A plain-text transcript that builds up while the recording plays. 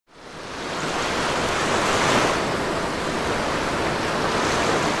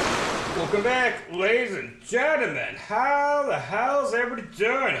Welcome back, ladies and gentlemen. How the hell's everybody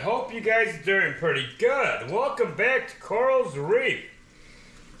doing? Hope you guys are doing pretty good. Welcome back to Coral's Reef.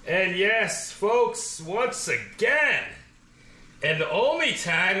 And yes, folks, once again, and the only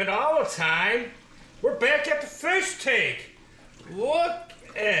time and all the time, we're back at the fish tank. Look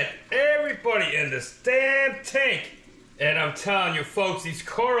at everybody in this damn tank. And I'm telling you, folks, these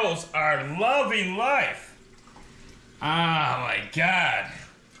corals are loving life. Oh my God.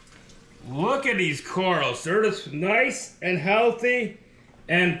 Look at these corals. They're just nice and healthy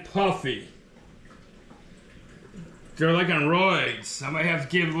and puffy. They're like on roids. I might have to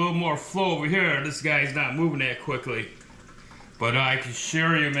give a little more flow over here. This guy's not moving that quickly. But I can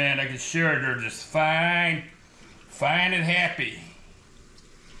assure you, man, I can assure you, they're just fine and happy.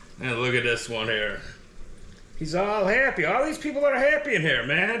 And look at this one here. He's all happy. All these people are happy in here,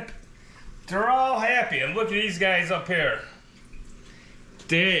 man. They're all happy. And look at these guys up here.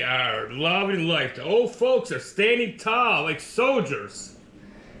 They are loving life. The old folks are standing tall like soldiers.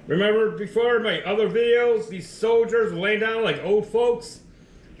 Remember before my other videos, these soldiers laying down like old folks?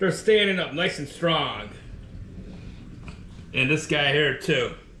 They're standing up nice and strong. And this guy here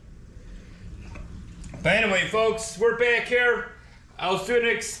too. But anyway, folks, we're back here. I was doing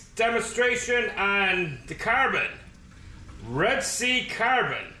a demonstration on the carbon. Red Sea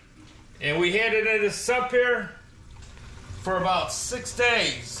carbon. And we had it in the sub here for about 6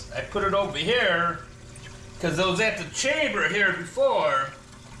 days. I put it over here because it was at the chamber here before.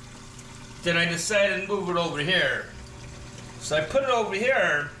 Then I decided to move it over here. So I put it over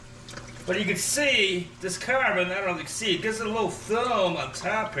here, but you can see this carbon, I don't know if you can see, it gives it a little film on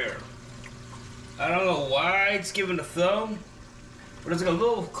top here. I don't know why it's giving a film, but it's like a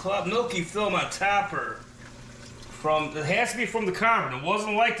little milky film on top here. It has to be from the carbon. It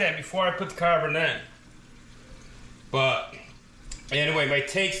wasn't like that before I put the carbon in. But anyway, my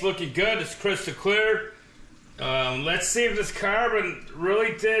tank's looking good. It's crystal clear. Let's see if this carbon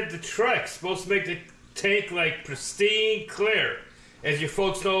really did the trick. It's supposed to make the tank like pristine clear. As you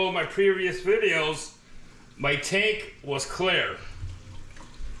folks know in my previous videos, my tank was clear.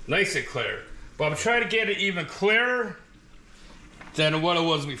 Nice and clear. But I'm trying to get it even clearer than what it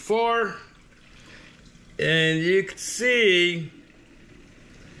was before. And you can see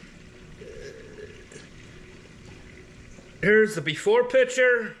here's the before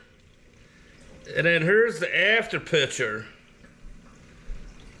picture, and then here's the after picture.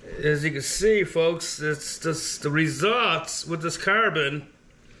 As you can see, folks, it's just the results with this carbon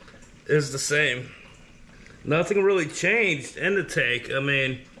is the same. Nothing really changed in the tank. I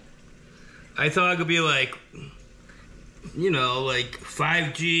mean, I thought it could be like, you know, like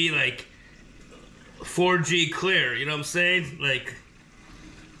 5G, like 4G clear, you know what I'm saying? Like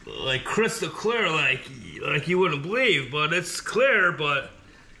crystal clear, like you wouldn't believe, but it's clear, but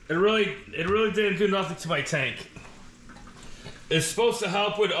it really didn't do nothing to my tank. It's supposed to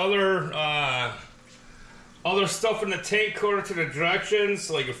help with other stuff in the tank according to the directions,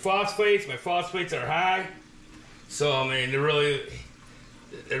 like your phosphates. My phosphates are high, so I mean, it really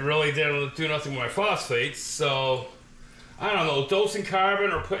didn't do nothing with my phosphates. So I don't know, dosing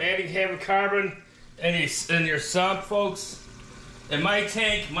carbon or having carbon in your sump, folks. In my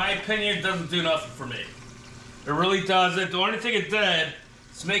tank, my opinion, doesn't do nothing for me. It really doesn't. The only thing it did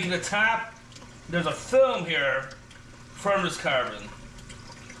is making the top, there's a film here from this carbon.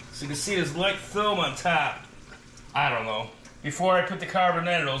 So you can see this light film on top. I don't know. Before I put the carbon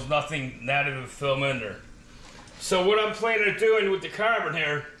in, there was nothing, not even film in there. So what I'm planning on doing with the carbon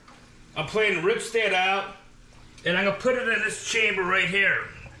here, I'm planning to rip that out, and I'm going to put it in this chamber right here.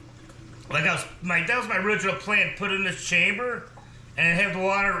 Like that was my original plan, put it in this chamber and have the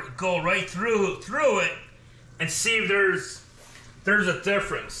water go right through it and see if there's a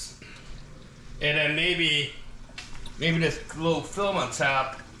difference. And then maybe this little film on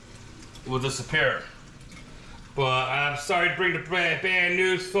top will disappear. But I'm sorry to bring the bad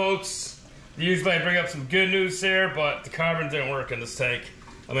news, folks. Usually I bring up some good news here, but the carbon didn't work in this tank.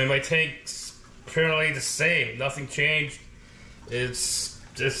 I mean, my tank's apparently the same. Nothing changed. It's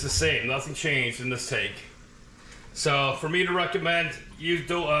the same. Nothing changed in this tank. So for me to recommend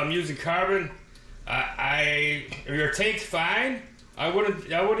using carbon, if your tank's fine, I wouldn't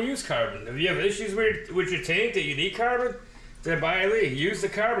use carbon. If you have issues with your tank that you need carbon, then by all means use the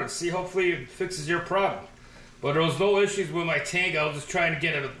carbon. See, hopefully it fixes your problem. But there was no issues with my tank. I was just trying to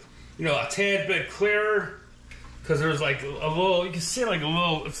get it, a tad bit clearer, because there's like a little. You can see like a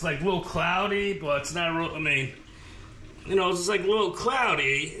little. It's like a little cloudy, but it's not real. I mean, it's just like a little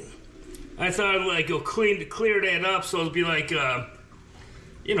cloudy. I thought like it'll clear that up, so it'd be like,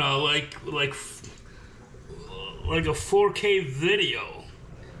 like a 4K video.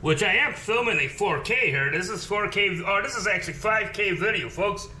 which I am filming a 4K here. This is 4K, or this is actually 5K video,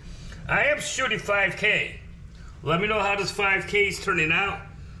 folks. I am shooting 5K. Let me know how this 5K is turning out.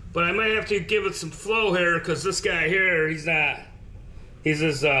 But I might have to give it some flow here, because this guy here, he's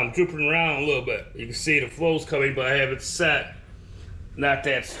just drooping around a little bit. You can see the flow's coming, but I have it set not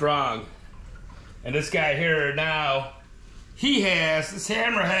that strong. And this guy here now, this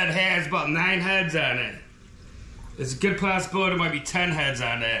hammerhead has about 9 heads on it. There's a good possibility there might be 10 heads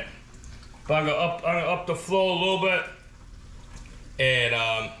on that. But I'm gonna up the flow a little bit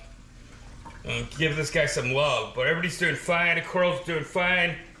and give this guy some love. But everybody's doing fine. The coral's doing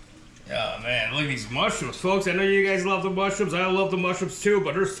fine. Oh man, look at these mushrooms, folks. I know you guys love the mushrooms. I love the mushrooms too,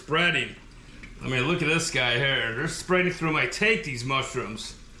 but they're spreading. I mean, look at this guy here. They're spreading through my tank, these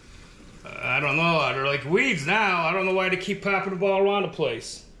mushrooms. I don't know. They're like weeds now. I don't know why they keep popping the ball around the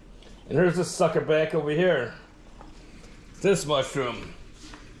place. And here's this sucker back over here. This mushroom.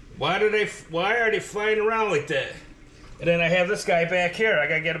 Why are they flying around like that? And then I have this guy back here. I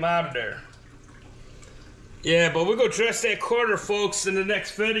gotta get him out of there. Yeah, but we're gonna dress that corner, folks, in the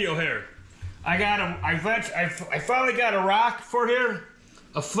next video here. I finally got a rock for here.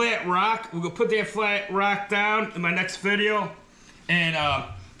 A flat rock. We're gonna put that flat rock down in my next video. And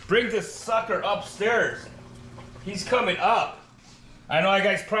bring this sucker upstairs. He's coming up. I know I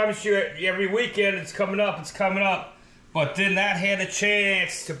guys promise you every weekend it's coming up. But did not have a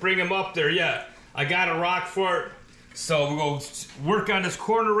chance to bring him up there yet. I got a rock for it. So we're going to work on this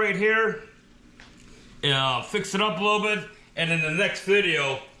corner right here. Fix it up a little bit. And in the next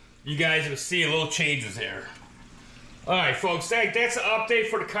video, you guys will see a little changes here. Alright folks, that's an update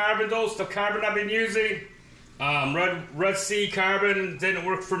for the carbon dose. The carbon I've been using. Redsea carbon didn't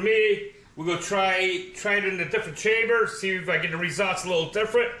work for me. We're going to try it in a different chamber. See if I get the results a little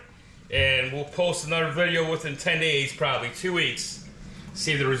different. And we'll post another video within 10 days, probably 2 weeks.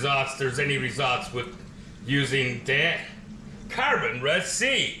 See the results, there's any results with using that carbon,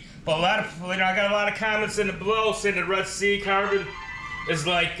 Redsea. But a lot of, I got a lot of comments in the below saying that Redsea carbon is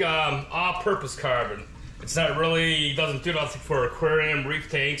like all-purpose carbon. It's not really, doesn't do nothing for aquarium,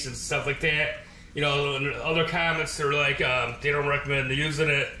 reef tanks, and stuff like that. You know, other comments are like they don't recommend using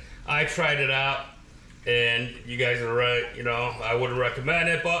it. I tried it out, and you guys are right. You know, I wouldn't recommend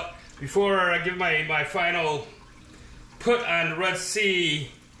it, but. Before I give my final put on the Redsea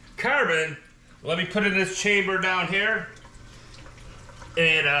carbon, let me put it in this chamber down here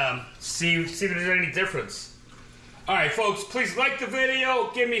and see if there's any difference. Alright folks, please like the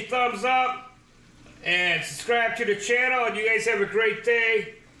video, give me a thumbs up, and subscribe to the channel, and you guys have a great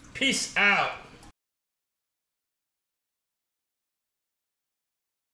day. Peace out.